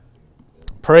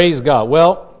Praise God.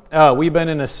 Well, we've been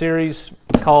in a series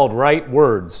called Right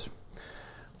Words.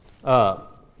 I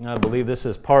believe this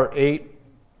is part 8,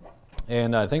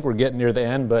 and I think we're getting near the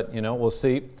end, but we'll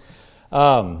see.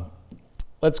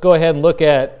 Let's go ahead and look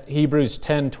at Hebrews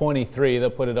 10:23.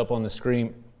 They'll put it up on the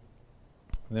screen,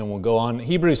 and then we'll go on.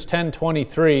 Hebrews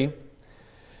 10:23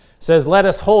 says, "Let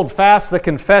us hold fast the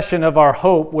confession of our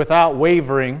hope without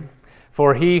wavering,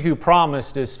 for he who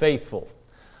promised is faithful."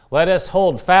 Let us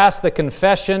hold fast the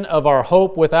confession of our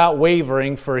hope without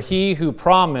wavering, for he who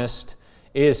promised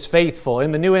is faithful.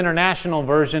 In the New International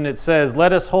Version, it says,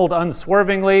 "Let us hold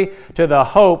unswervingly to the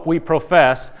hope we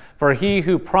profess, for he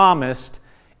who promised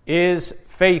is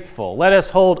faithful." Let us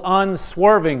hold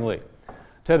unswervingly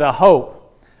to the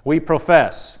hope we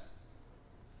profess.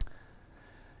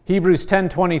 Hebrews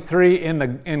 10:23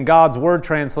 in God's Word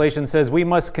translation says, "We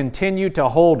must continue to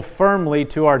hold firmly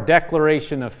to our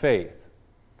declaration of faith.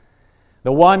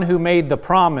 The one who made the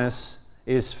promise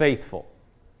is faithful."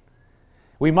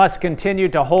 We must continue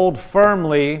to hold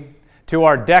firmly to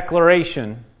our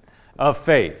declaration of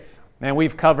faith. And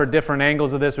we've covered different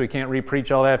angles of this. We can't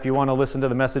re-preach all that. If you want to listen to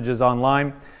the messages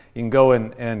online, you can go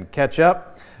and catch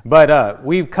up. But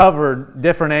we've covered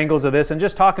different angles of this. And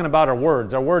just talking about our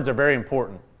words are very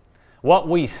important. What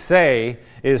we say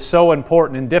is so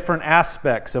important in different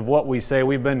aspects of what we say.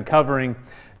 We've been covering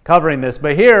this.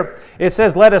 But here it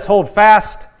says, let us hold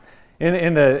fast,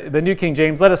 in the New King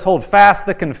James, let us hold fast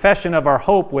the confession of our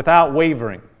hope without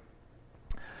wavering.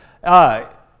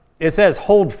 It says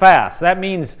hold fast. That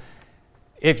means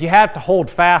if you have to hold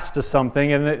fast to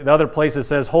something, and the other place it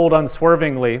says hold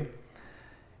unswervingly,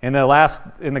 in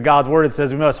the God's Word it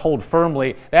says we must hold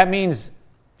firmly. That means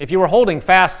if you were holding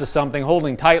fast to something,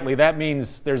 holding tightly, that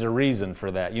means there's a reason for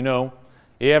that. You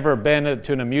ever been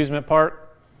to an amusement park?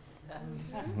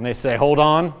 And they say, hold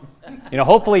on.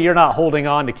 Hopefully you're not holding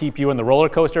on to keep you in the roller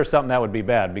coaster or something. That would be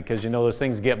bad because those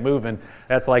things get moving.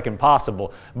 That's like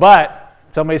impossible. But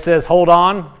somebody says, hold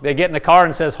on. They get in the car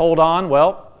and says, hold on.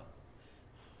 Well,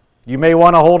 you may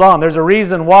want to hold on. There's a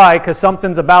reason why, because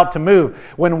something's about to move.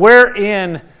 When we're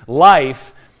in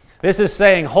life, this is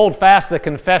saying, hold fast the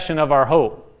confession of our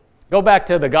hope. Go back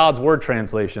to the God's Word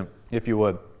translation, if you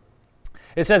would.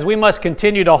 It says we must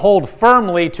continue to hold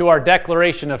firmly to our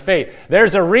declaration of faith.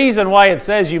 There's a reason why it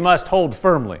says you must hold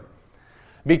firmly.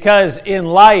 Because in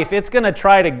life,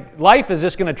 life is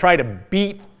just going to try to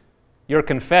beat your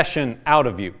confession out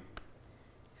of you.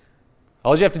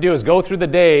 All you have to do is go through the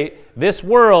day. This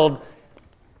world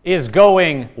is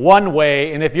going one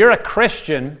way, and if you're a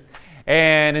Christian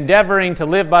and endeavoring to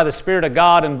live by the Spirit of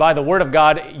God and by the Word of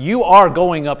God, you are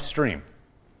going upstream.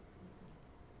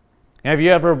 Have you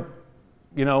ever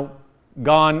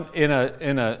gone in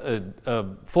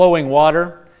a flowing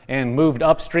water and moved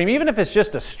upstream? Even if it's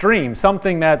just a stream,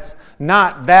 something that's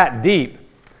not that deep,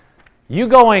 you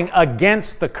going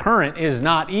against the current is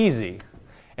not easy.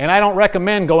 And I don't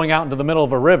recommend going out into the middle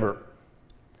of a river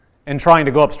and trying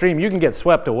to go upstream. You can get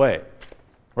swept away,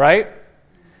 right?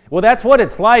 Well, that's what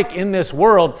it's like in this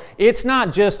world. It's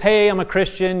not just, hey, I'm a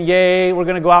Christian, yay, we're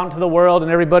going to go out into the world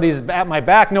and everybody's at my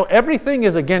back. No, everything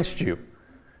is against you.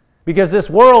 Because this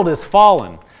world is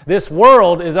fallen. This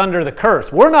world is under the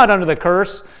curse. We're not under the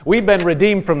curse. We've been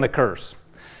redeemed from the curse,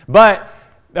 but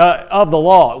of the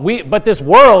law. But this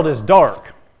world is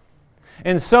dark.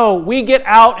 And so we get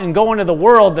out and go into the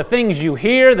world. The things you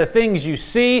hear, the things you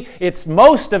see,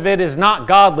 most of it is not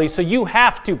godly. So you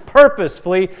have to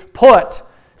purposefully put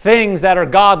things that are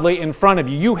godly in front of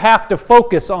you. You have to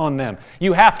focus on them.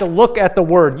 You have to look at the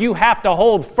Word. You have to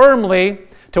hold firmly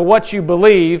to what you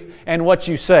believe and what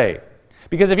you say.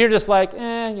 Because if you're just like,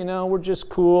 we're just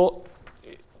cool,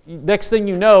 next thing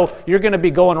you know, you're going to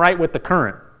be going right with the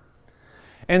current.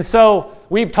 And so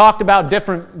we've talked about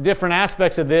different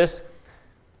aspects of this.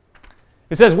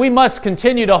 It says we must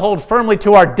continue to hold firmly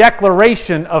to our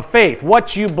declaration of faith,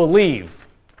 what you believe.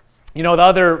 The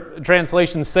other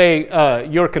translations say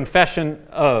your confession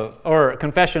or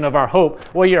confession of our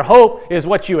hope. Well, your hope is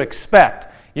what you expect.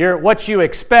 What you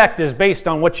expect is based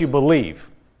on what you believe.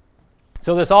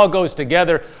 So this all goes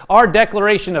together. Our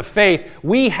declaration of faith,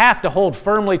 we have to hold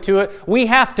firmly to it. We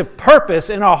have to purpose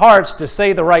in our hearts to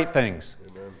say the right things.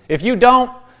 Amen. If you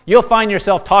don't, you'll find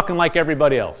yourself talking like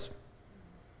everybody else.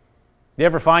 You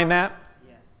ever find that?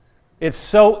 Yes. It's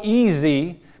so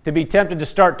easy to be tempted to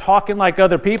start talking like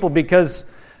other people because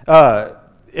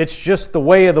it's just the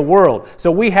way of the world. So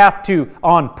we have to,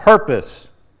 on purpose,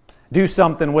 do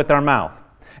something with our mouth.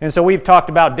 And so we've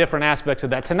talked about different aspects of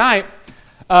that. Tonight,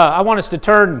 I want us to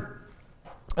turn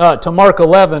to Mark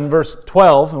 11, verse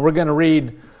 12, and we're going to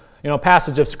read a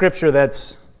passage of Scripture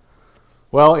that's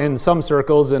well, in some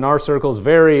circles, in our circles,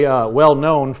 very well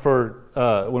known for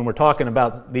when we're talking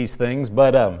about these things.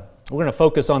 But we're going to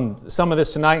focus on some of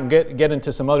this tonight and get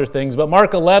into some other things. But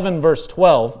Mark 11, verse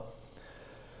 12.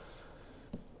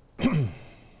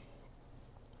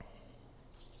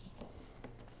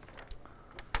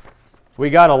 We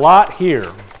got a lot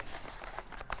here.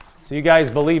 So you guys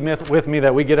believe with me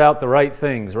that we get out the right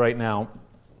things right now.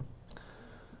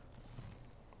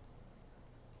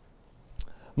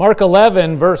 Mark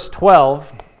 11, verse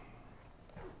 12.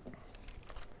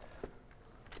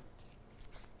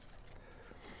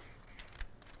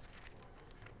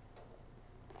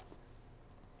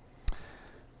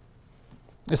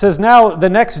 It says, now the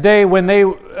next day when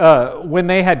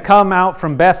they had come out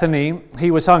from Bethany,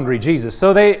 he was hungry, Jesus.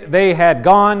 So they had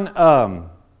gone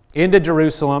into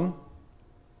Jerusalem.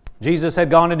 Jesus had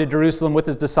gone into Jerusalem with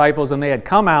his disciples, and they had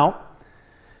come out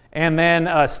and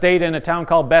then stayed in a town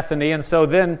called Bethany. And so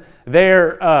then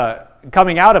they're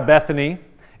coming out of Bethany,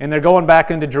 and they're going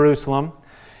back into Jerusalem.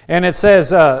 And it says,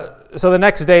 so the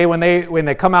next day when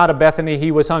they come out of Bethany,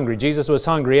 he was hungry. Jesus was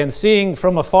hungry. And seeing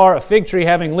from afar a fig tree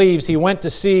having leaves, he went to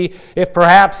see if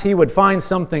perhaps he would find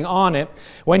something on it.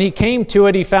 When he came to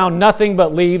it, he found nothing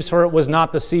but leaves, for it was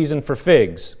not the season for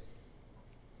figs.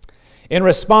 In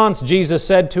response, Jesus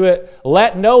said to it,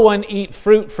 let no one eat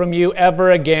fruit from you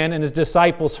ever again. And his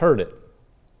disciples heard it.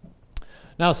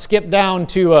 Now skip down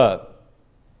to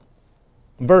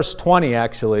verse 20,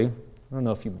 actually. I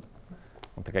don't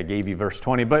think I gave you verse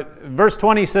 20, but verse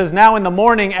 20 says, now in the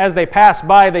morning as they passed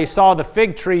by, they saw the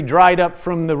fig tree dried up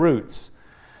from the roots.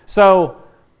 So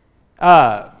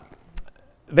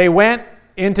they went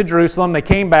into Jerusalem, they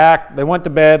came back, they went to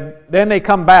bed, then they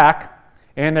come back,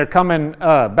 and they're coming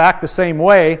back the same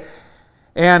way,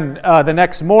 and the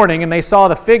next morning, and they saw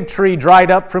the fig tree dried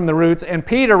up from the roots. And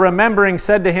Peter, remembering,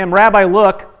 said to him, Rabbi,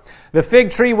 look, the fig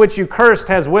tree which you cursed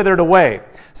has withered away.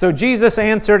 So Jesus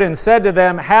answered and said to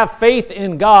them, have faith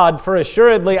in God, for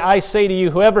assuredly I say to you,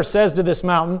 whoever says to this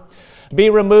mountain, be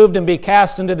removed and be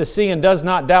cast into the sea, and does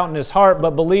not doubt in his heart,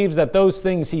 but believes that those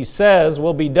things he says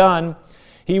will be done,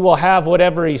 he will have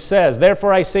whatever he says.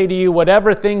 Therefore I say to you,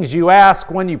 whatever things you ask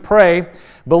when you pray,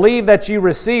 believe that you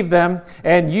receive them,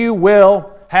 and you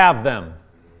will have them.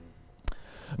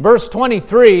 Verse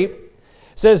 23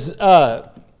 says,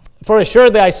 for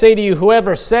assuredly I say to you,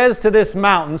 whoever says to this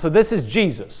mountain, so this is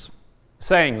Jesus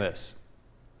saying this.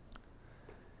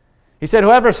 He said,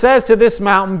 whoever says to this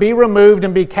mountain, be removed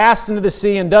and be cast into the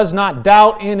sea, and does not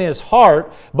doubt in his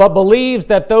heart, but believes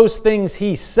that those things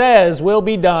he says will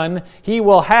be done, he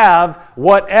will have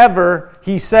whatever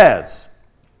he says.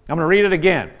 I'm going to read it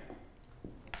again.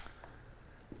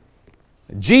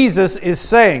 Jesus is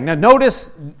saying, now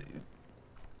notice,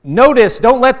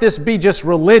 don't let this be just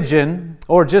religion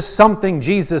or just something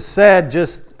Jesus said,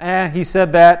 he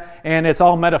said that, and it's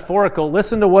all metaphorical.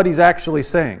 Listen to what he's actually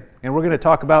saying. And we're going to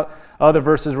talk about other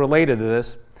verses related to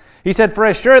this. He said, for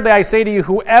assuredly I say to you,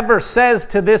 whoever says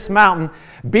to this mountain,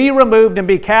 be removed and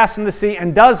be cast in the sea,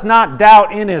 and does not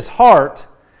doubt in his heart,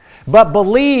 but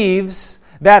believes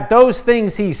that those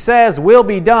things he says will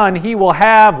be done, he will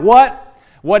have what?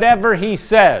 Whatever he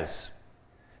says.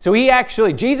 So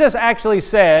Jesus actually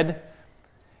said,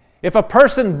 if a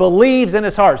person believes in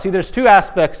his heart, see, there's two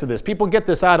aspects to this. People get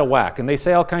this out of whack, and they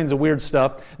say all kinds of weird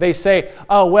stuff. They say,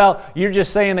 oh, well, you're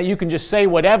just saying that you can just say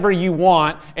whatever you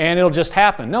want, and it'll just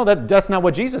happen. No, that's not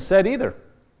what Jesus said either.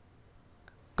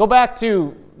 Go back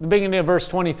to the beginning of verse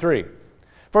 23.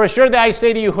 For assuredly I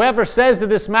say to you, whoever says to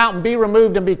this mountain, be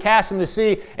removed and be cast in the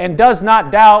sea, and does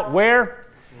not doubt, where?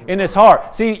 In his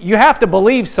heart. See, you have to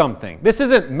believe something. This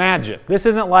isn't magic. This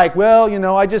isn't like, well,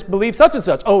 I just believe such and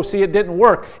such. Oh, see, it didn't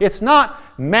work. It's not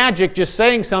magic just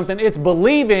saying something. It's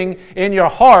believing in your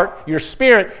heart, your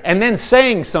spirit, and then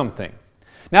saying something.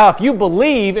 Now, if you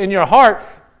believe in your heart,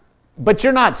 but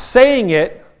you're not saying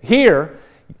it here,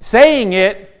 saying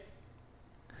it,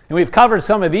 and we've covered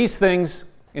some of these things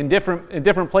in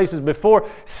different places before,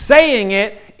 saying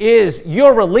it is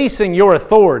you're releasing your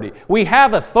authority. We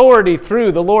have authority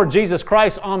through the Lord Jesus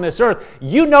Christ on this earth.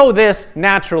 You know this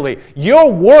naturally.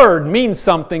 Your word means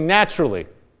something naturally.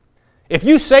 If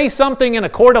you say something in a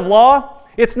court of law,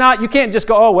 it's not, you can't just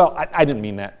go, oh, well, I didn't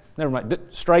mean that. Never mind,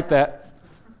 strike that.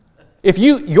 If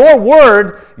your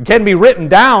word can be written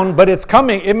down, but it's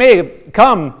coming, it may have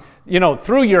come,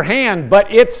 through your hand,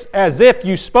 but it's as if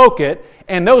you spoke it.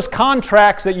 And those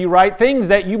contracts that you write, things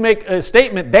that you make a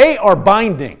statement, they are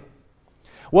binding.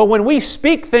 Well, when we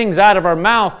speak things out of our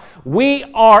mouth, we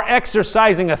are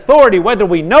exercising authority, whether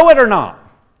we know it or not.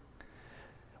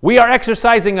 We are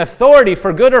exercising authority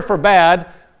for good or for bad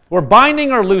We're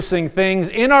binding or loosing things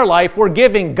in our life. We're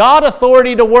giving God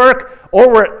authority to work,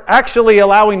 or we're actually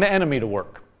allowing the enemy to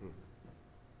work.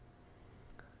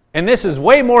 And this is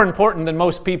way more important than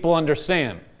most people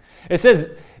understand. It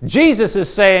says, Jesus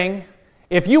is saying,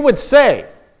 if you would say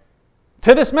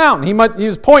to this mountain, he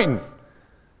was pointing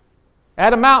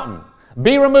at a mountain,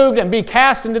 be removed and be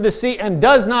cast into the sea, and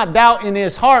does not doubt in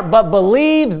his heart, but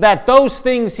believes that those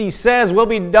things he says will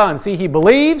be done. See, he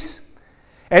believes,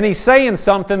 and he's saying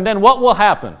something, then what will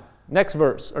happen? Next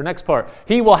verse, or next part.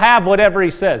 He will have whatever he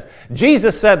says.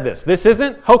 Jesus said this. This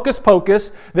isn't hocus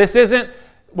pocus. This isn't,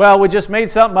 well, we just made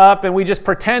something up and we just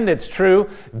pretend it's true.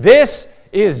 This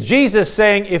is Jesus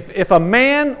saying, if a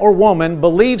man or woman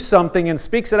believes something and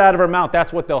speaks it out of her mouth,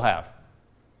 that's what they'll have.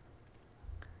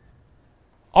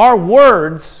 Our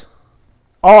words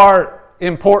are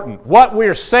important. What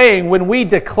we're saying when we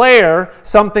declare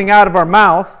something out of our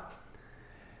mouth,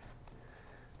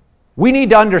 we need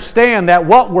to understand that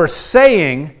what we're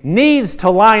saying needs to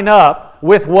line up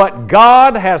with what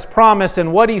God has promised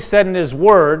and what He said in His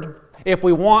Word if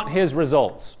we want His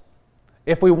results.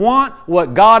 If we want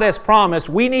what God has promised,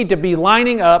 we need to be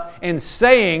lining up and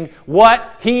saying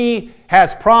what He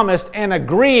has promised and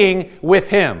agreeing with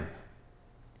Him.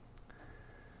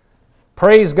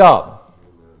 Praise God.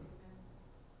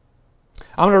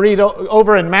 I'm going to read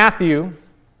over in Matthew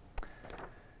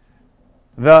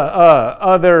the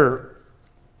other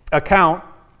account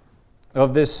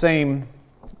of this same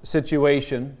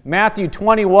situation. Matthew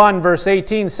 21 verse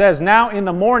 18 says, Now in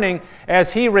the morning,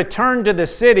 as he returned to the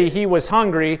city, he was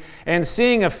hungry, and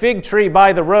seeing a fig tree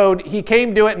by the road, he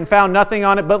came to it and found nothing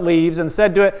on it but leaves, and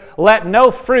said to it, Let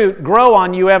no fruit grow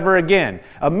on you ever again.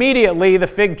 Immediately the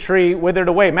fig tree withered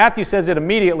away. Matthew says it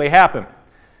immediately happened.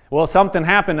 Well, something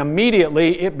happened.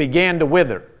 Immediately it began to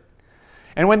wither.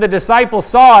 And when the disciples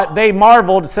saw it, they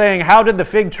marveled, saying, How did the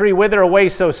fig tree wither away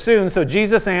so soon? So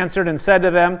Jesus answered and said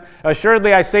to them,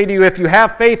 Assuredly I say to you, if you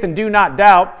have faith and do not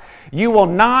doubt, you will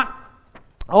not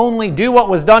only do what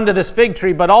was done to this fig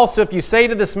tree, but also if you say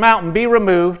to this mountain, Be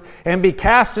removed and be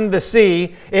cast into the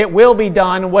sea, it will be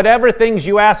done. Whatever things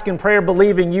you ask in prayer,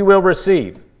 believing, you will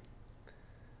receive.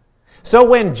 So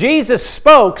when Jesus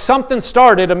spoke, something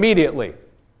started immediately.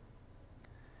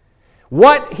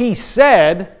 What He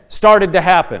said started to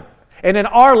happen. And in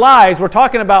our lives, we're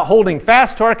talking about holding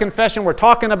fast to our confession. We're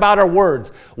talking about our words.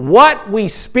 What we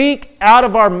speak out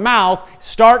of our mouth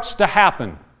starts to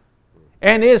happen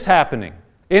and is happening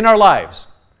in our lives.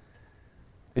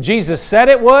 Jesus said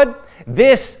it would.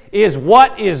 This is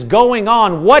what is going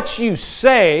on. What you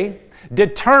say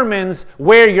determines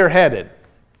where you're headed.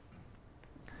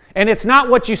 And it's not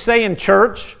what you say in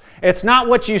church. It's not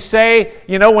what you say,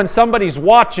 when somebody's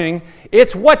watching.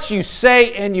 It's what you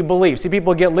say and you believe. See,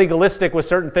 people get legalistic with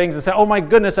certain things and say, oh my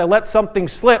goodness, I let something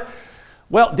slip.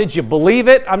 Well, did you believe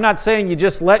it? I'm not saying you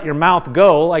just let your mouth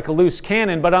go like a loose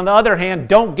cannon, but on the other hand,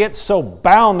 don't get so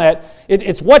bound that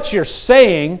it's what you're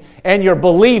saying and you're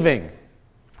believing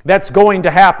that's going to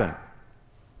happen.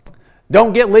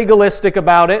 Don't get legalistic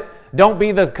about it. Don't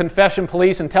be the confession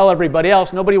police and tell everybody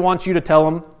else. Nobody wants you to tell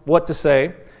them what to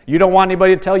say. You don't want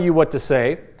anybody to tell you what to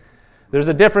say. There's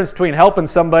a difference between helping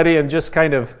somebody and just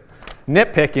kind of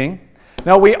nitpicking.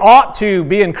 Now, we ought to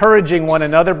be encouraging one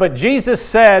another, but Jesus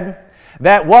said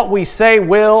that what we say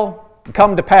will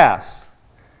come to pass.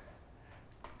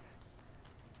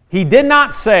 He did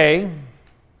not say,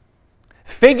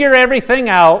 figure everything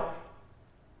out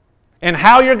and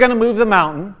how you're going to move the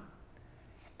mountain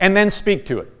and then speak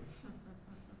to it.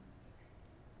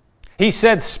 He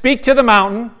said, speak to the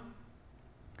mountain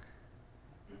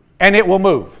and it will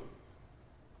move.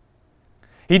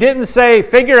 He didn't say,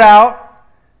 figure out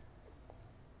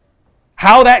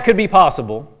how that could be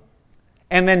possible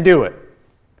and then do it.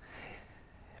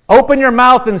 Open your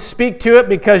mouth and speak to it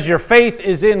because your faith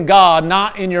is in God,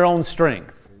 not in your own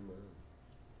strength.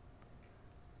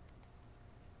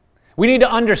 We need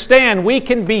to understand we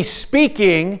can be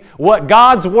speaking what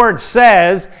God's Word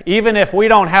says even if we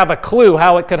don't have a clue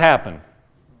how it could happen.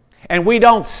 And we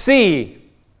don't see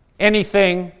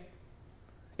anything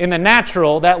in the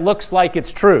natural that looks like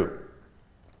it's true.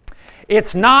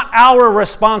 It's not our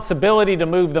responsibility to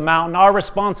move the mountain. Our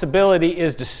responsibility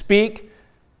is to speak,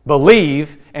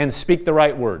 believe, and speak the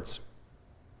right words.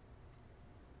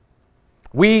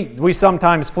 We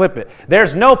sometimes flip it.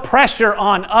 There's no pressure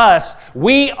on us.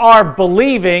 We are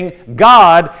believing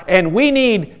God, and we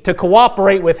need to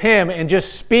cooperate with Him and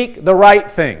just speak the right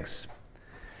things.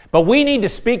 But we need to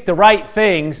speak the right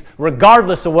things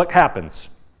regardless of what happens.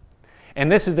 And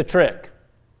this is the trick.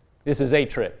 This is a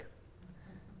trick.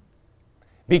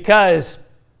 Because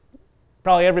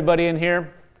probably everybody in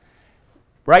here,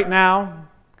 right now,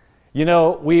 You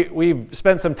know, we've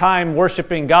spent some time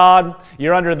worshiping God.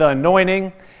 You're under the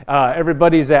anointing.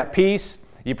 Everybody's at peace.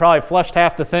 You probably flushed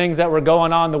half the things that were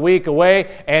going on the week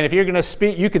away. And if you're going to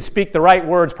speak, you could speak the right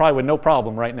words probably with no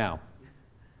problem right now.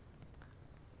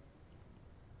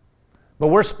 But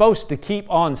we're supposed to keep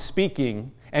on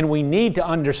speaking, and we need to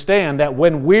understand that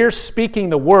when we're speaking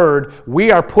the word,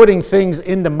 we are putting things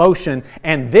into motion,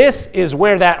 and this is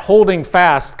where that holding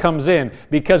fast comes in.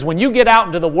 Because when you get out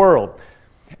into the world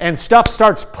and stuff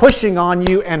starts pushing on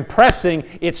you and pressing,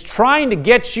 it's trying to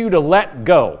get you to let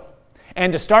go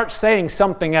and to start saying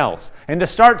something else and to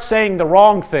start saying the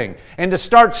wrong thing and to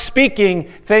start speaking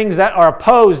things that are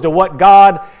opposed to what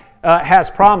God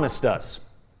has promised us.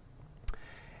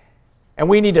 And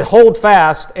we need to hold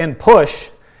fast and push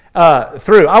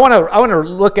through. I want to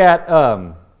look at,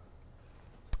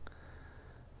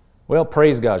 well,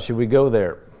 praise God. Should we go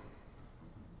there?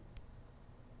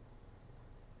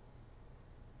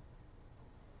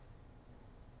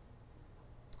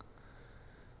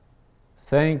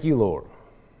 Thank you, Lord.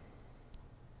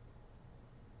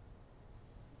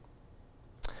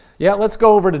 Yeah, let's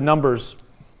go over to Numbers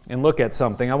and look at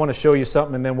something. I want to show you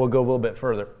something, and then we'll go a little bit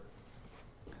further.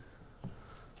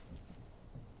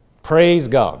 Praise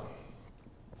God.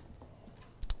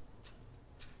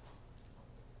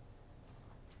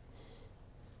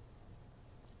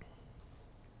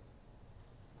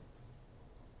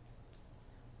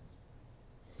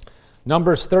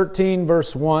 Numbers 13,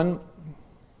 verse 1.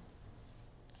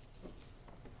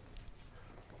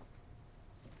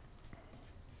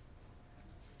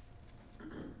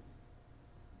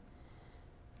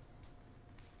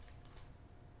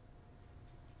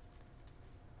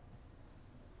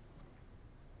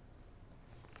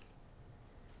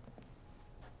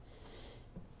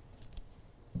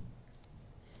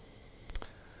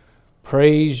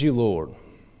 Praise you, Lord.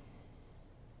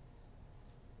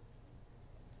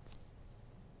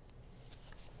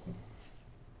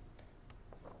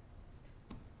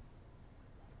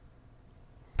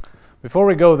 Before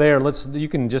we go there, you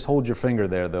can just hold your finger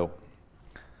there, though.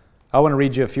 I want to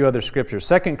read you a few other scriptures.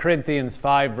 2 Corinthians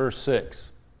 5, verse 6.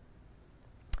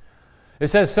 It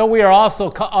says, "So we are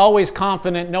also always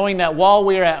confident, knowing that while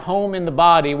we are at home in the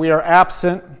body, we are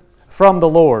absent from the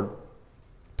Lord.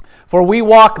 For we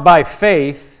walk by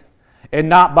faith and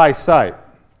not by sight."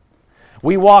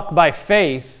 We walk by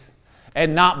faith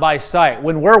and not by sight.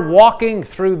 When we're walking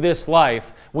through this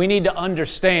life, we need to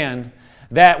understand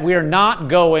that we're not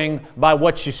going by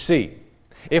what you see.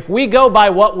 If we go by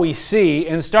what we see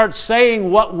and start saying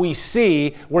what we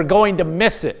see, we're going to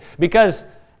miss it. Because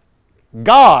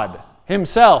God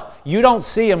Himself, you don't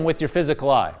see Him with your physical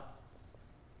eye.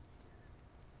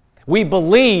 We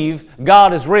believe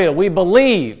God is real. We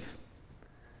believe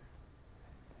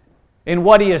in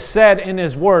what He has said in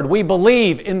His Word. We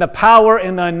believe in the power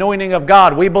and the anointing of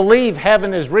God. We believe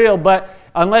heaven is real, but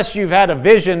unless you've had a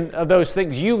vision of those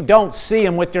things, you don't see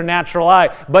them with your natural eye,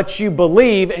 but you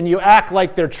believe and you act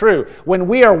like they're true. When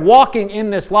we are walking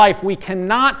in this life, we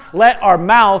cannot let our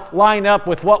mouth line up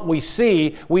with what we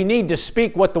see. We need to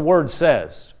speak what the Word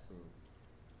says.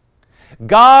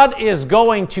 God is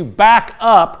going to back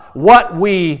up what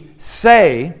we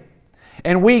say,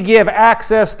 and we give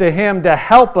access to Him to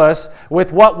help us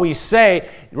with what we say,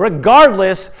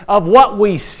 regardless of what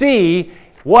we see,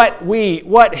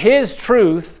 what His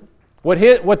truth, what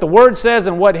the Word says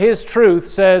and what His truth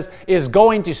says is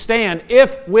going to stand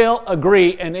if we'll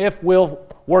agree and if we'll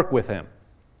work with Him.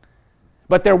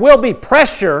 But there will be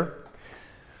pressure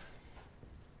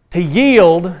to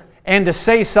yield and to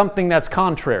say something that's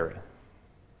contrary.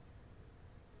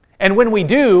 And when we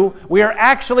do, we are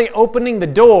actually opening the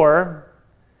door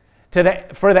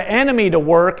for the enemy to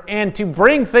work and to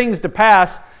bring things to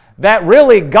pass that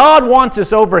really God wants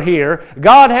us over here.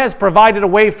 God has provided a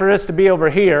way for us to be over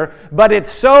here, but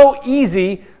it's so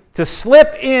easy to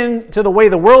slip into the way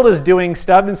the world is doing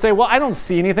stuff and say, well, I don't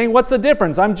see anything. What's the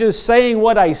difference? I'm just saying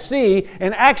what I see,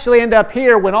 and actually end up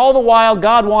here when all the while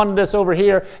God wanted us over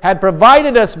here, had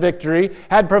provided us victory,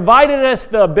 had provided us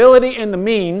the ability and the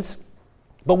means,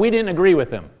 but we didn't agree with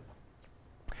Him.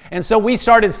 And so we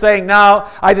started saying, no,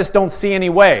 I just don't see any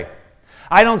way.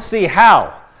 I don't see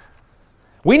how.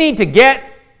 We need to get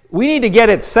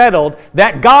it settled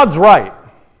that God's right.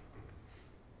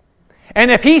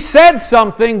 And if He said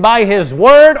something by His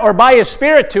Word or by His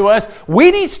Spirit to us,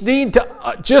 we need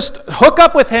to just hook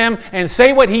up with Him and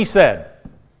say what He said.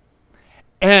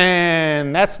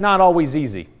 And that's not always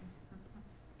easy.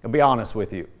 I'll be honest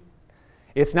with you.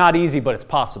 It's not easy, but it's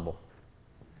possible.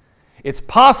 It's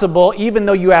possible even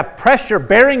though you have pressure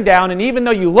bearing down, and even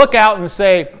though you look out and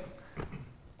say,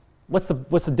 what's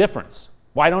the difference?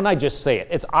 Why don't I just say it?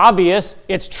 It's obvious.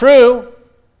 It's true.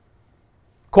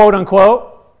 Quote unquote.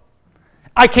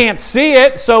 I can't see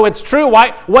it, so it's true.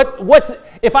 Why? What's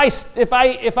if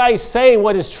I say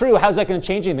what is true? How's that going to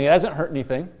change anything? It doesn't hurt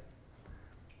anything.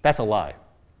 That's a lie.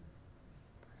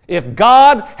 If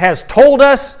God has told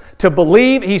us to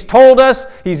believe, He's told us,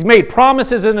 He's made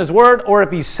promises in His Word, or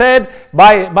if He said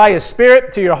by His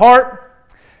Spirit to your heart,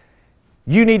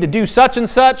 you need to do such and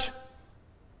such,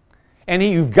 and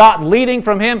you've gotten leading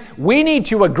from Him, we need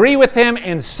to agree with Him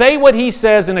and say what He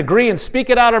says and agree and speak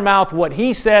it out our mouth what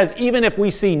He says, even if we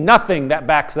see nothing that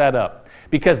backs that up.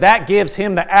 Because that gives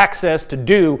Him the access to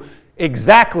do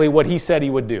exactly what He said He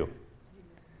would do.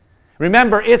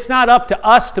 Remember, it's not up to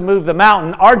us to move the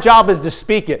mountain. Our job is to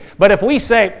speak it. But if we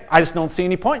say, I just don't see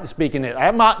any point in speaking it,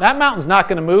 that mountain's not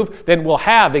going to move, then we'll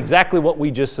have exactly what we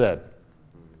just said.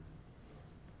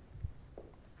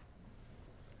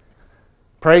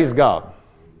 Praise God.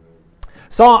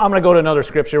 I'm going to go to another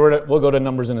scripture. We'll go to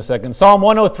Numbers in a second. Psalm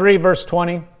 103, verse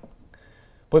 20.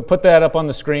 Put that up on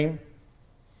the screen.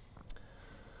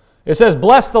 It says,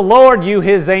 "Bless the Lord, you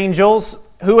His angels,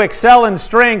 who excel in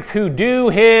strength, who do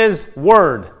His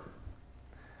word,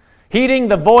 heeding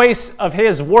the voice of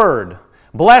His word.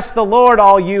 Bless the Lord,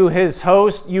 all you His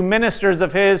hosts, you ministers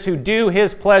of His, who do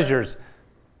His pleasures."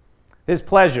 His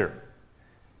pleasure.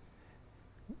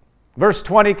 Verse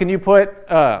 20, can you put,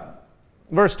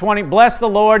 verse 20, "Bless the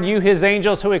Lord, you His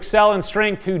angels, who excel in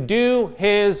strength, who do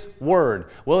His word."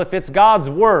 Well, if it's God's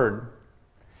word,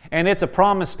 and it's a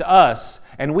promise to us,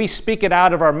 and we speak it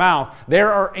out of our mouth,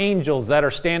 there are angels that are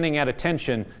standing at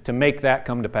attention to make that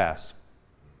come to pass.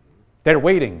 They're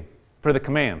waiting for the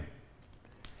command.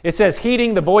 It says,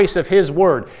 heeding the voice of His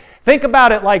word. Think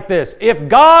about it like this. If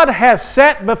God has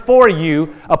set before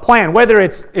you a plan, whether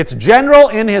it's general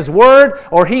in His word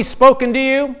or He's spoken to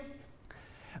you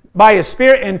by His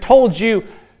Spirit and told you,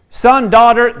 son,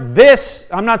 daughter, this,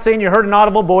 I'm not saying you heard an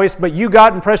audible voice, but you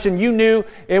got impression, you knew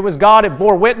it was God, it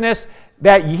bore witness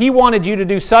that He wanted you to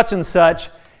do such and such,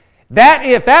 that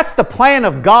if that's the plan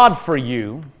of God for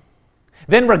you,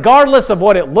 then regardless of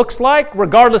what it looks like,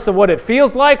 regardless of what it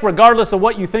feels like, regardless of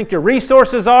what you think your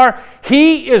resources are,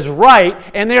 He is right,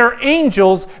 and there are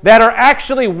angels that are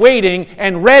actually waiting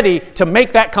and ready to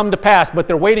make that come to pass, but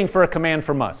they're waiting for a command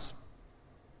from us.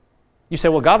 You say,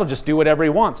 well, God will just do whatever He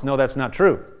wants. No, that's not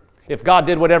true. If God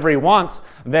did whatever He wants,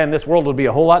 then this world would be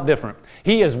a whole lot different.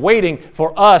 He is waiting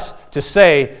for us to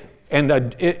say,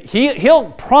 and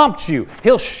He'll prompt you.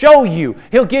 He'll show you.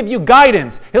 He'll give you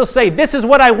guidance. He'll say, this is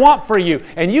what I want for you.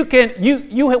 And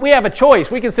we have a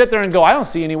choice. We can sit there and go, I don't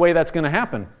see any way that's going to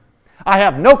happen. I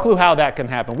have no clue how that can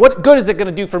happen. What good is it going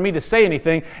to do for me to say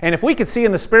anything? And if we could see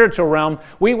in the spiritual realm,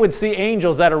 we would see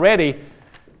angels that are ready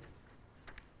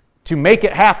to make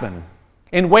it happen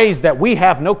in ways that we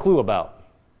have no clue about.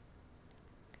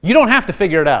 You don't have to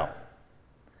figure it out.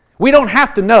 We don't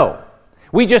have to know.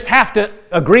 We just have to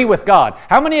agree with God.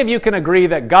 How many of you can agree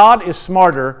that God is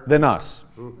smarter than us?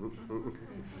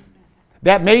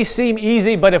 That may seem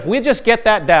easy, but if we just get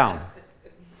that down,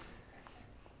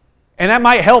 and that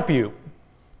might help you.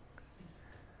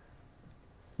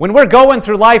 When we're going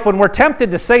through life, when we're tempted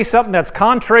to say something that's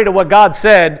contrary to what God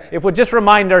said, if we just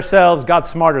remind ourselves, God's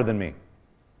smarter than me.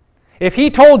 If He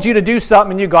told you to do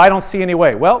something and you go, I don't see any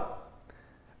way. Well,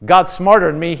 God's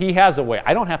smarter than me. He has a way.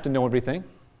 I don't have to know everything.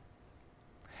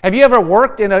 Have you ever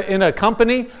worked in a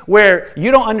company where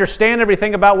you don't understand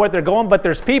everything about what they're going, but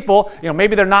there's people,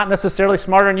 maybe they're not necessarily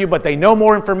smarter than you, but they know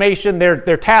more information,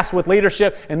 they're tasked with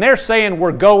leadership, and they're saying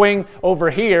we're going over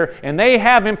here, and they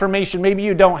have information maybe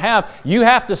you don't have. You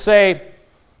have to say,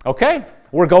 okay,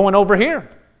 we're going over here.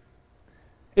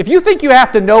 If you think you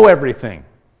have to know everything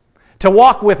to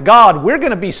walk with God, we're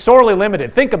going to be sorely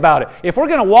limited. Think about it. If we're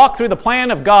going to walk through the plan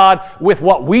of God with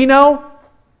what we know,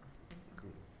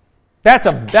 that's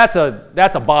a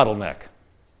bottleneck.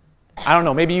 I don't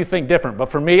know, maybe you think different, but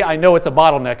for me, I know it's a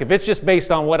bottleneck. If it's just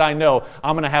based on what I know,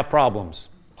 I'm going to have problems.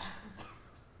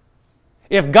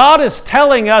 If God is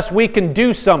telling us we can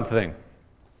do something,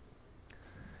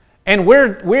 and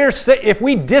if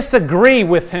we disagree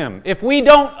with Him, if we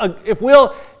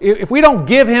don't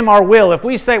give Him our will, if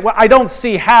we say, well, I don't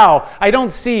see how, I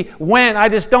don't see when, I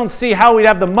just don't see how we'd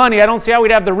have the money, I don't see how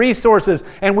we'd have the resources,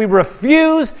 and we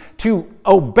refuse to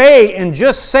obey and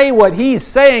just say what He's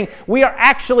saying, we are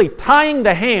actually tying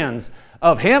the hands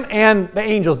of Him and the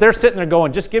angels. They're sitting there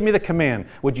going, just give me the command.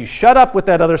 Would you shut up with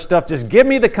that other stuff? Just give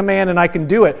me the command and I can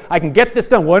do it. I can get this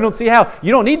done. Well, I don't see how.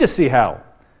 You don't need to see how.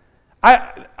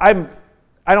 I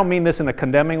don't mean this in a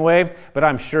condemning way, but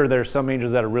I'm sure there's some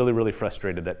angels that are really, really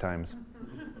frustrated at times.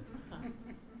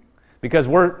 Because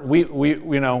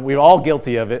we're all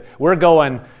guilty of it.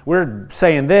 We're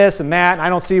saying this and that, and I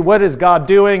don't see what is God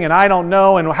doing, and I don't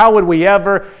know, and how would we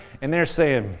ever? And they're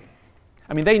saying,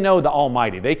 they know the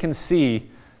Almighty. They can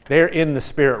see, they're in the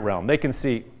spirit realm. They can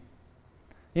see. Can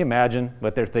you imagine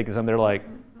what they're thinking? They're like,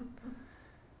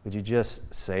 would you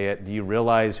just say it? Do you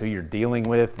realize who you're dealing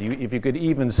with? If you could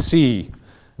even see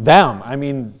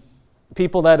them.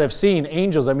 People that have seen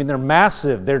angels, they're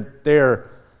massive. They're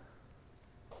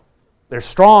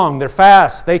strong, they're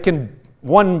fast. They can.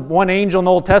 One angel in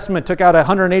the Old Testament took out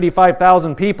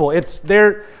 185,000 people.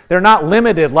 They're not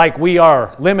limited like we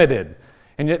are limited.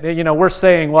 And we're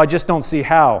saying, well, I just don't see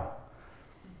how.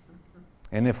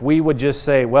 And if we would just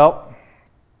say, well,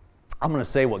 I'm going to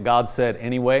say what God said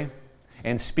anyway,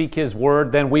 and speak His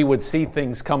word, then we would see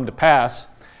things come to pass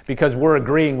because we're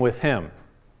agreeing with Him.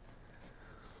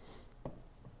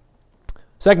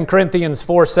 2 Corinthians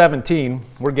 4:17,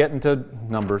 we're getting to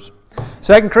Numbers.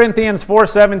 2 Corinthians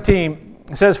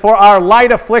 4:17 says, "For our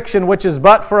light affliction, which is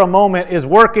but for a moment, is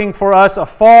working for us a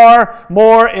far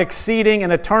more exceeding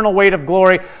and eternal weight of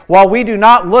glory, while we do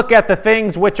not look at the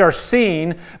things which are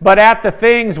seen, but at the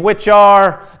things which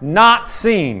are not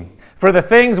seen. For the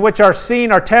things which are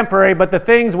seen are temporary, but the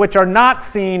things which are not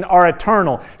seen are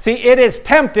eternal." See, it is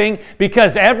tempting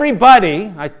because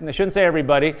everybody, I shouldn't say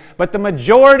everybody, but the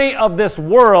majority of this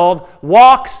world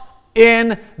walks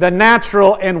in the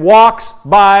natural and walks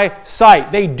by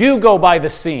sight. They do go by the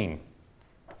seen.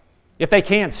 If they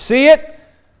can't see it,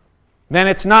 then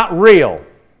it's not real.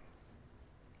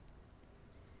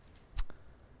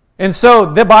 And so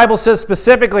the Bible says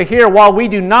specifically here, while we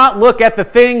do not look at the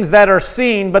things that are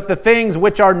seen, but the things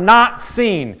which are not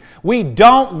seen. We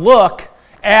don't look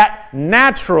at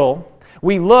natural.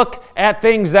 We look at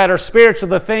things that are spiritual,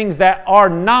 the things that are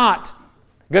not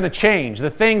going to change,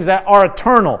 the things that are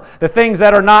eternal, the things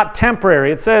that are not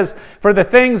temporary. It says, for the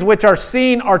things which are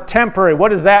seen are temporary. What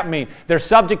does that mean? They're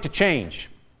subject to change.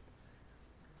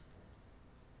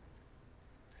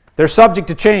 They're subject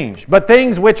to change. But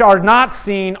things which are not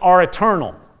seen are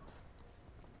eternal.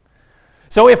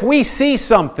 So if we see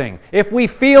something, if we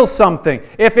feel something,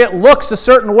 if it looks a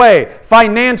certain way,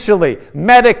 financially,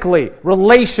 medically,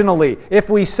 relationally, if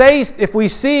we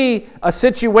see a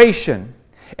situation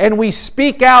and we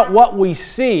speak out what we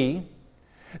see,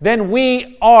 then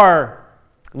we are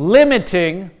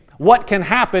limiting what can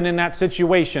happen in that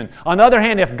situation. On the other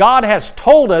hand, if God has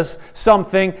told us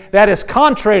something that is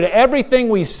contrary to everything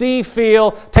we see,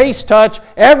 feel, taste, touch,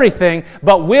 everything,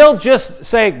 but we'll just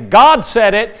say, God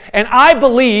said it, and I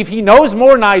believe He knows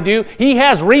more than I do. He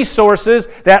has resources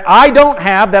that I don't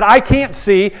have, that I can't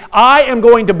see. I am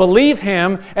going to believe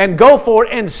Him and go for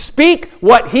it and speak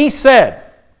what He said.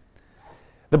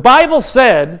 The Bible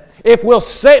said, if we'll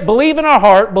believe in our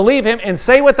heart, believe Him, and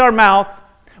say with our mouth,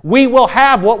 we will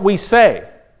have what we say.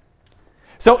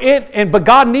 But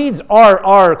God needs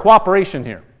our cooperation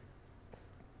here.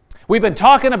 We've been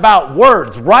talking about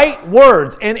words, right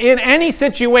words, and in any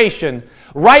situation,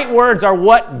 right words are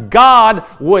what God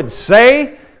would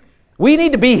say. We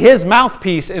need to be His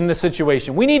mouthpiece in this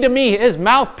situation. We need to be His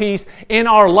mouthpiece in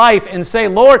our life and say,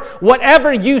 Lord,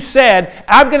 whatever You said,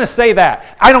 I'm going to say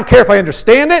that. I don't care if I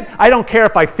understand it. I don't care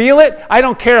if I feel it. I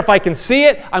don't care if I can see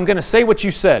it. I'm going to say what You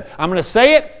said. I'm going to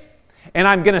say it, and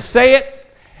I'm going to say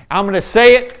it. I'm going to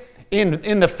say it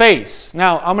in the face.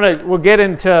 Now, we'll get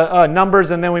into Numbers,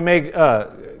 and then we may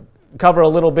cover a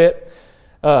little bit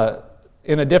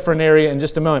in a different area in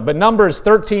just a moment. But Numbers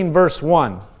 13, verse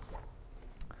 1.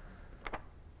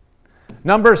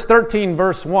 Numbers 13,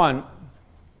 verse 1.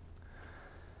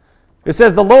 It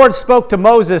says, the Lord spoke to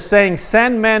Moses, saying,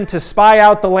 send men to spy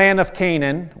out the land of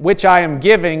Canaan, which I am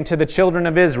giving to the children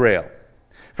of Israel.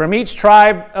 From each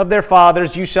tribe of their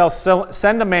fathers you shall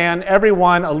send a man, every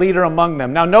one a leader among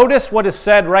them. Now notice what is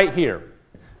said right here.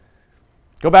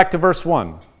 Go back to verse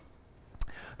 1.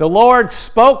 The Lord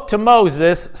spoke to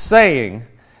Moses, saying,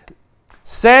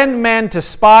 send men to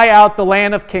spy out the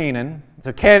land of Canaan.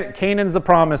 So Canaan's the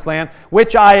promised land,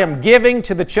 which I am giving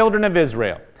to the children of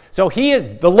Israel. So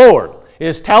the Lord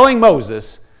is telling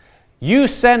Moses, you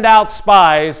send out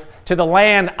spies to the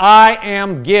land I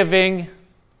am giving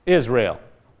Israel.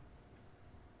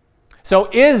 So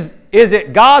is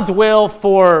it God's will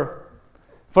for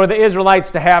the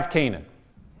Israelites to have Canaan?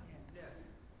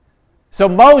 So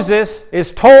Moses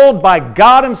is told by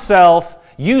God Himself,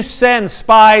 you send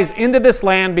spies into this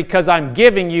land because I'm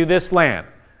giving you this land.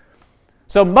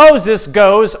 So Moses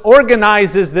goes,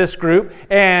 organizes this group,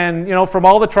 and from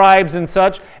all the tribes and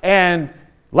such, and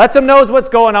lets them know what's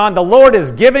going on. The Lord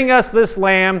is giving us this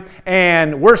land,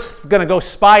 and we're going to go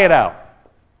spy it out.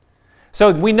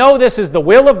 So we know this is the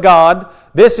will of God.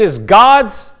 This is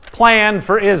God's plan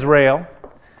for Israel.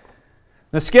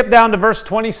 Now skip down to verse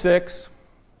 26.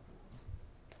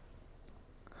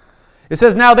 It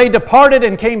says, "Now they departed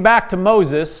and came back to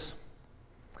Moses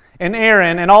and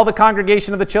Aaron and all the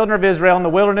congregation of the children of Israel in the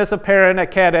wilderness of Paran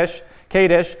at Kadesh,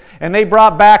 and they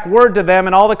brought back word to them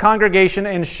and all the congregation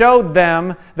and showed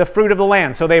them the fruit of the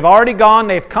land." So they've already gone,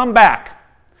 they've come back.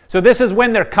 So this is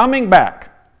when they're coming back.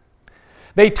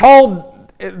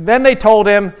 Then they told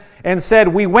him and said,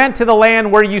 "We went to the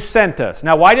land where you sent us."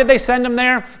 Now, why did they send him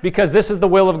there? Because this is the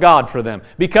will of God for them.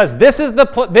 Because this is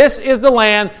the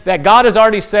land that God has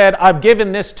already said, "I've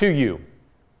given this to you."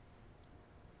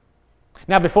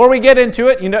 Now, before we get into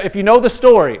it, if you know the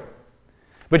story,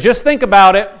 but just think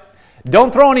about it.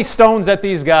 Don't throw any stones at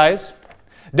these guys.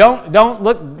 Don't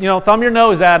look, thumb your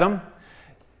nose at them.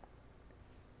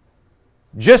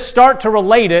 Just start to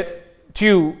relate it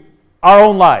to our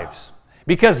own lives.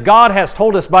 Because God has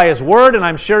told us by His Word, and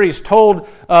I'm sure He's told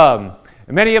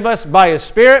many of us by His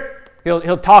Spirit.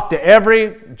 He'll talk to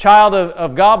every child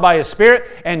of God by His Spirit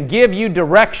and give you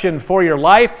direction for your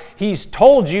life. He's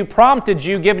told you, prompted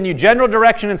you, given you general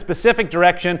direction and specific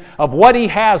direction of what He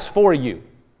has for you.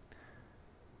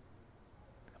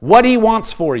 What He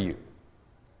wants for you.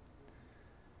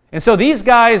 And so these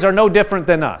guys are no different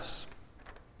than us.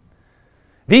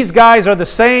 These guys are the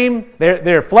same.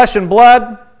 They're flesh and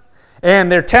blood,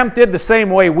 and they're tempted the same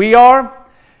way we are.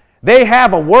 They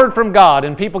have a word from God,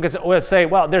 and people can say,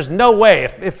 well, there's no way.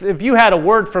 If you had a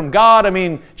word from God,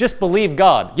 just believe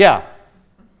God. Yeah,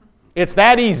 it's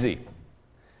that easy.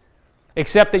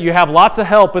 Except that you have lots of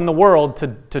help in the world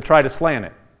to try to slant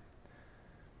it.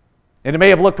 And it may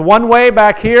have looked one way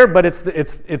back here, but it's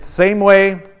the same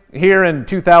way here in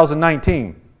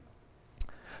 2019.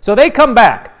 So they come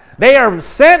back. They are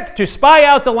sent to spy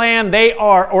out the land they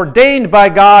are ordained by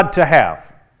God to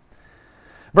have.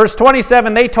 Verse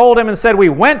 27, they told him and said, "We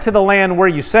went to the land where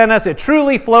you sent us. It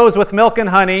truly flows with milk and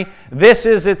honey. This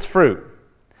is its fruit."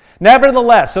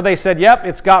 Nevertheless, so they said, yep,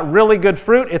 it's got really good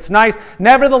fruit. It's nice.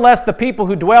 Nevertheless, the people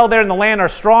who dwell there in the land are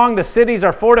strong. The cities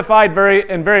are fortified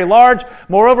very large.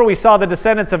 Moreover, we saw the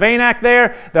descendants of Anak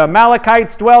there. The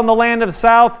Amalekites dwell in the land of the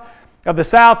south.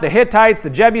 The Hittites, the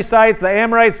Jebusites, the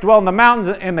Amorites dwell in the mountains,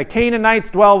 and the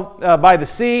Canaanites dwell by the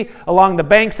sea along the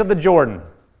banks of the Jordan.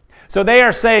 So they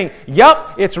are saying,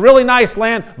 yep, it's really nice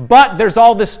land, but there's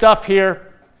all this stuff here.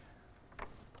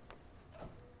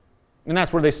 And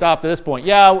that's where they stopped at this point.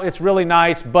 Yeah, it's really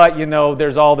nice, but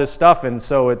there's all this stuff, and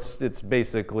so it's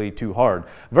basically too hard.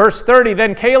 Verse 30,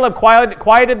 then Caleb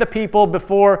quieted the people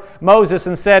before Moses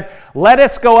and said, "Let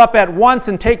us go up at once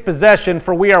and take possession,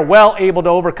 for we are well able to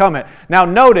overcome it." Now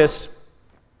notice,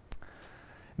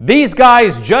 these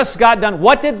guys just got done.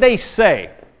 What did they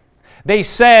say? They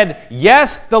said,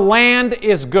 yes, the land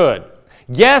is good.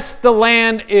 Yes, the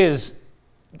land is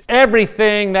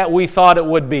everything that we thought it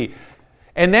would be.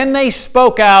 And then they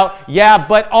spoke out, yeah,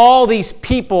 but all these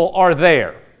people are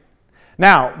there.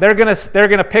 Now, they're going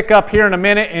to pick up here in a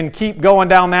minute and keep going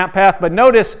down that path. But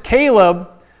notice Caleb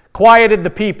quieted the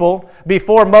people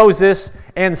before Moses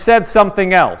and said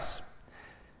something else.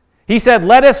 He said,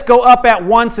 "Let us go up at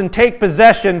once and take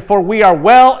possession, for we are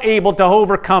well able to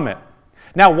overcome it."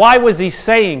 Now, why was he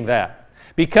saying that?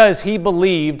 Because he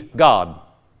believed God.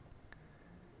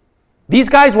 These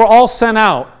guys were all sent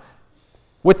out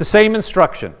with the same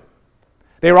instruction.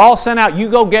 They were all sent out. You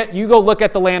go look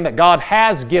at the land that God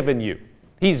has given you.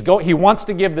 He wants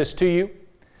to give this to you.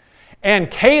 And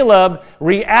Caleb,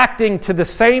 reacting to the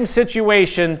same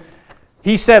situation,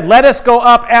 he said, "Let us go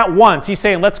up at once." He's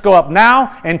saying, let's go up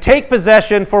now and take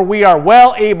possession, for we are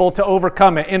well able to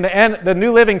overcome it. In the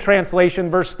New Living Translation,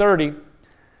 verse 30,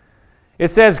 it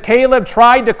says, Caleb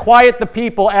tried to quiet the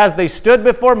people as they stood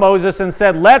before Moses and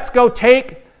said, "Let's go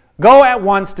at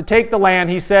once to take the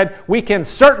land." He said, "We can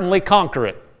certainly conquer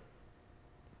it."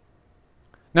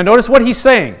 Now notice what he's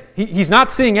saying. He's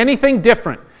not seeing anything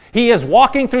different. He is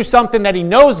walking through something that he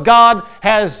knows God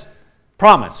has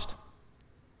promised.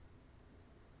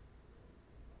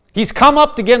 He's come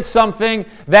up against something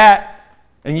that,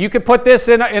 and you could put this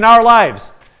in our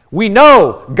lives, we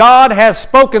know God has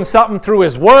spoken something through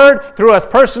His Word, through us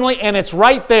personally, and it's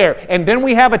right there. And then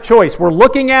we have a choice. We're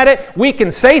looking at it. We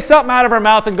can say something out of our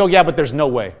mouth and go, yeah, but there's no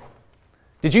way.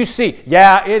 Did you see?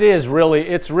 Yeah, it's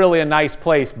really a nice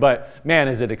place, but man,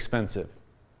 is it expensive.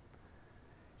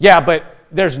 Yeah, but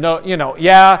there's no,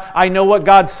 yeah, I know what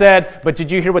God said, but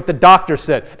did you hear what the doctor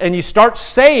said? And you start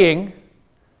saying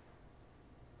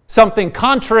something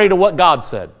contrary to what God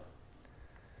said.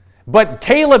 But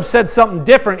Caleb said something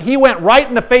different. He went right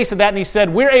in the face of that and he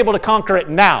said, we're able to conquer it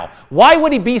now. Why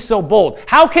would he be so bold?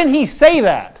 How can he say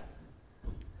that?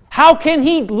 How can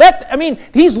he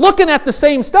he's looking at the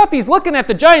same stuff. He's looking at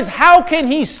the giants. How can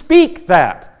he speak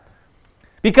that?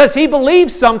 Because he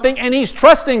believes something and he's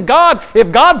trusting God.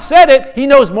 If God said it, he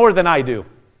knows more than I do.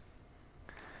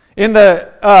 In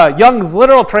the Young's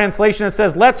literal translation, it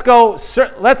says, let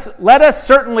us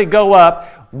certainly go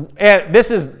up. And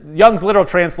this is Young's literal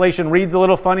translation, reads a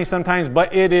little funny sometimes,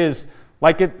 but it is,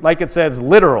 like it says,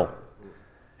 literal.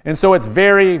 And so it's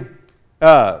very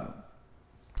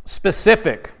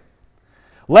specific.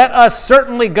 Let us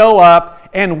certainly go up,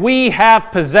 and we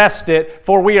have possessed it,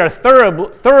 for we are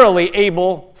thoroughly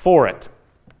able for it.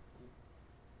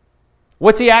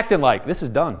 What's he acting like? This is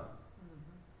done.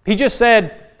 He just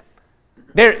said,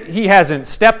 he hasn't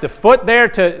stepped a foot there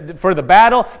for the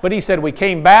battle, but he said, we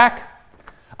came back.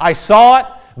 I saw it,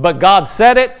 but God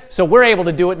said it, so we're able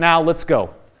to do it now. Let's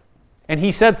go. And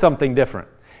he said something different.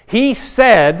 He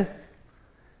said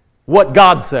what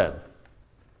God said.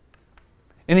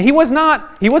 And he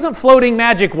wasn't floating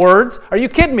magic words. Are you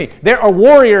kidding me? There are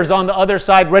warriors on the other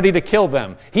side ready to kill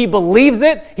them. He believes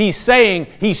it. He's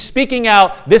speaking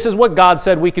out, this is what God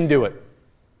said, we can do it.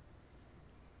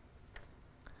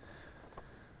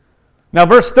 Now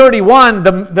verse 31,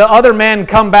 the other men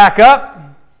come back up.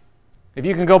 If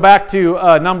you can go back to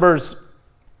Numbers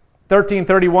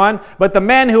 13:31. But the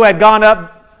men who had gone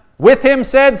up with him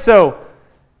said, so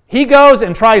he goes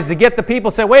and tries to get the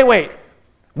people, say, wait,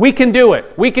 we can do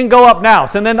it. We can go up now.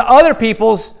 So then the other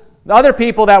people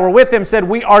that were with him said,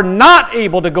 we are not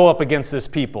able to go up against this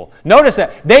people. Notice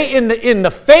that. They, in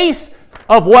the face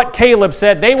of what Caleb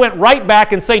said, they went right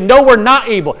back and say, no, we're not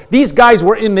able. These guys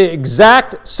were in the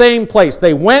exact same place.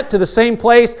 They went to the same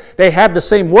place. They had the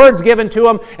same words given to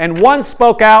them. And one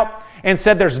spoke out and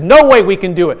said, there's no way we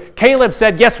can do it. Caleb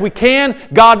said, yes, we can.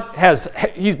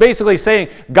 He's basically saying,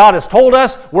 God has told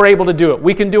us we're able to do it.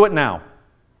 We can do it now.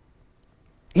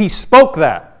 He spoke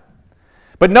that.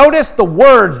 But notice the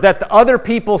words that the other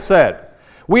people said.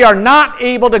 We are not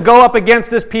able to go up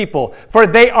against this people, for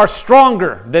they are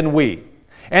stronger than we.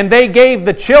 And they gave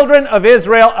the children of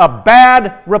Israel a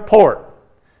bad report.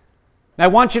 Now, I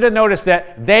want you to notice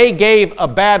that they gave a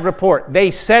bad report. They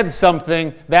said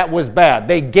something that was bad.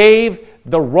 They gave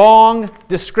the wrong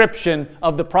description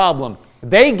of the problem.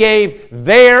 They gave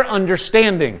their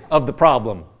understanding of the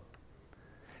problem.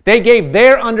 They gave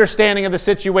their understanding of the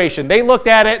situation. They looked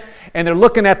at it, and they're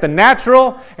looking at the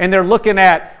natural, and they're looking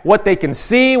at what they can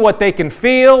see, what they can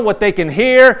feel, what they can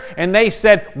hear, and they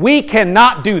said, we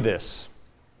cannot do this.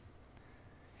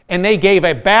 And they gave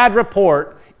a bad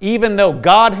report, even though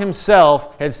God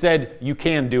himself had said, you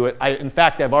can do it. In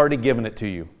fact, I've already given it to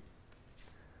you.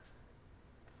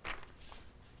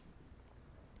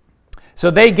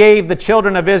 So they gave the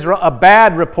children of Israel a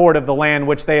bad report of the land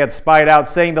which they had spied out,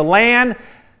 saying, the land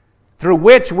through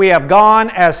which we have gone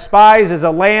as spies is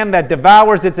a land that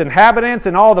devours its inhabitants,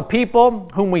 and all the people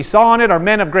whom we saw in it are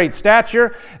men of great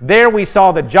stature. There we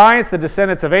saw the giants, the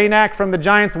descendants of Anak from the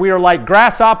giants. We are like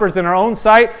grasshoppers in our own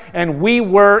sight, and we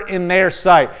were in their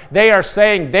sight. They are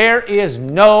saying there is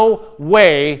no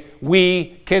way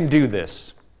we can do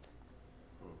this.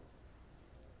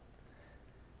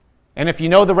 And if you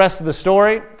know the rest of the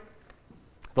story,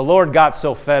 the Lord got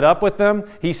so fed up with them,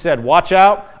 he said, watch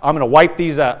out, I'm going to wipe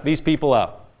these people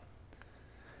out.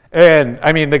 And,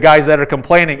 the guys that are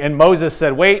complaining. And Moses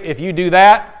said, wait, if you do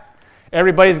that,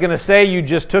 everybody's going to say you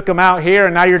just took them out here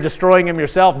and now you're destroying them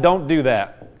yourself. Don't do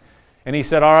that. And he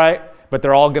said, all right, but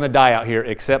they're all going to die out here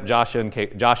except Joshua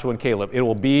and Caleb. It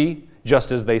will be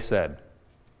just as they said.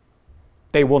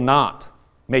 They will not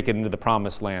make it into the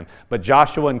promised land, but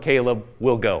Joshua and Caleb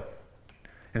will go.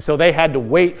 And so they had to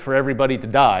wait for everybody to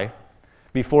die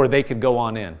before they could go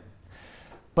on in.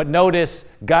 But notice,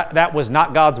 that was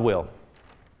not God's will.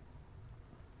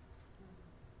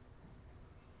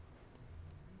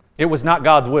 It was not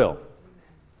God's will.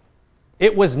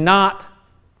 It was not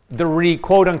the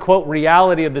quote-unquote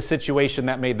reality of the situation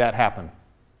that made that happen.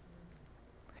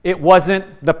 It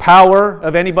wasn't the power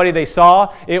of anybody they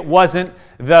saw. It wasn't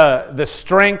the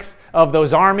strength of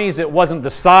those armies. It wasn't the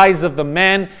size of the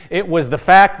men. It was the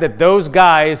fact that those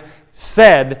guys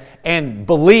said and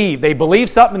believed. They believed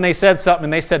something and they said something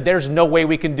and they said, there's no way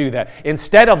we can do that.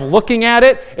 Instead of looking at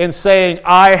it and saying,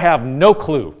 I have no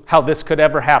clue how this could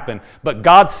ever happen, but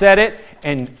God said it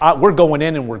and we're going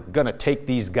in and we're going to take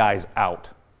these guys out.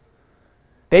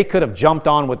 They could have jumped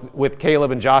on with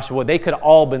Caleb and Joshua. They could have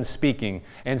all been speaking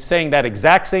and saying that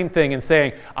exact same thing and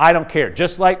saying, I don't care.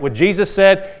 Just like what Jesus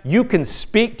said, you can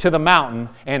speak to the mountain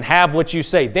and have what you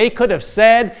say. They could have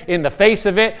said in the face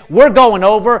of it, we're going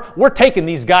over, we're taking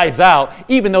these guys out,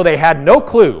 even though they had no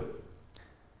clue.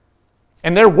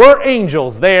 And there were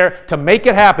angels there to make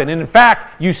it happen. And in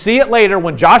fact, you see it later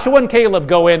when Joshua and Caleb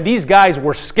go in, these guys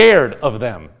were scared of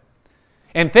them.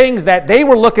 And things that they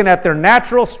were looking at their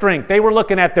natural strength, they were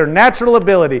looking at their natural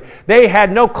ability. They had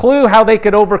no clue how they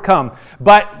could overcome.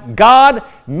 But God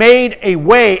made a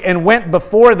way and went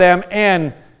before them,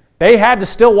 and they had to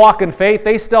still walk in faith.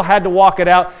 They still had to walk it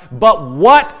out. But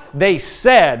what they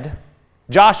said,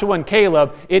 Joshua and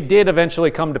Caleb, it did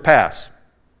eventually come to pass.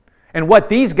 And what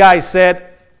these guys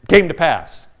said came to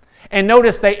pass. And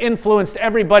notice they influenced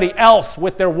everybody else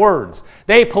with their words.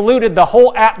 They polluted the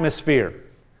whole atmosphere.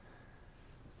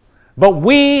 But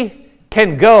we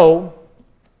can go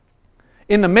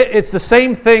it's the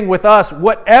same thing with us.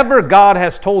 Whatever God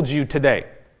has told you today,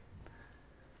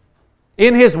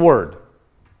 in His Word,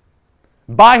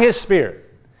 by His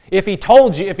Spirit, if He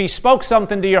told you, if He spoke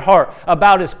something to your heart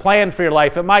about His plan for your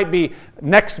life, it might be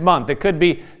next month, it could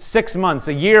be 6 months,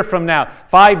 a year from now,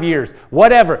 5 years,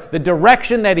 whatever, the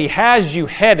direction that He has you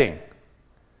heading,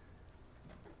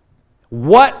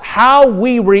 how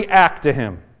we react to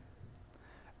Him,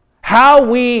 how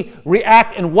we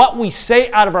react and what we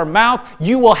say out of our mouth,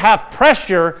 you will have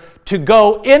pressure to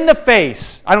go in the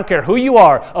face, I don't care who you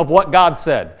are, of what God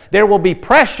said. There will be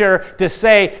pressure to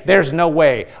say, there's no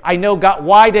way. I know God,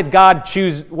 why did God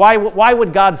choose, why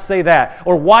would God say that?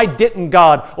 Or why didn't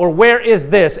God? Or where is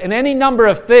this? And any number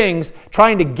of things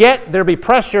trying to there'll be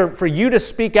pressure for you to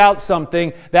speak out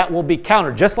something that will be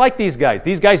countered. Just like these guys.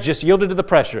 These guys just yielded to the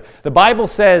pressure. The Bible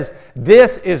says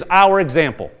this is our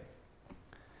example.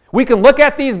 We can look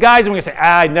at these guys and we can say,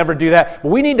 I'd never do that. But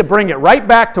we need to bring it right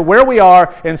back to where we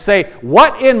are and say,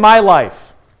 what in my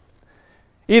life?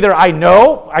 Either I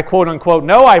know, I quote unquote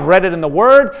know, I've read it in the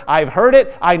Word, I've heard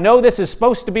it, I know this is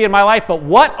supposed to be in my life, but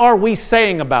what are we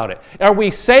saying about it? Are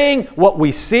we saying what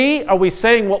we see? Are we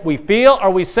saying what we feel?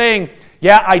 Are we saying,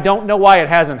 yeah, I don't know why it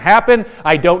hasn't happened.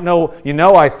 I don't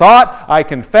know, I thought, I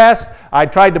confessed, I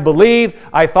tried to believe,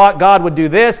 I thought God would do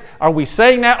this. Are we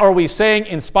saying that? Or are we saying,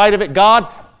 in spite of it,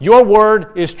 God, your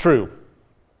word is true.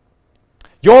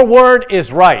 Your word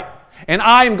is right. And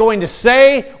I am going to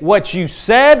say what you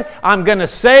said. I'm going to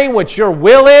say what your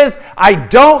will is. I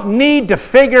don't need to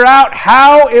figure out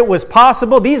how it was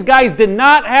possible. These guys did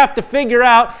not have to figure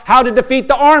out how to defeat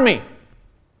the army.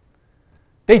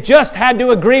 They just had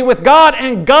to agree with God,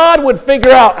 and God would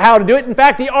figure out how to do it. In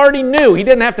fact, He already knew. He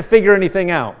didn't have to figure anything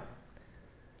out.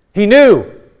 He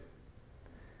knew.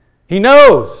 He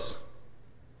knows.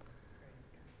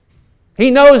 He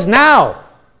knows now.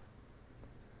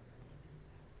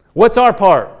 What's our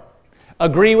part?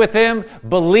 Agree with Him,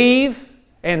 believe,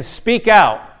 and speak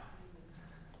out.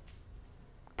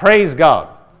 Praise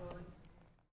God.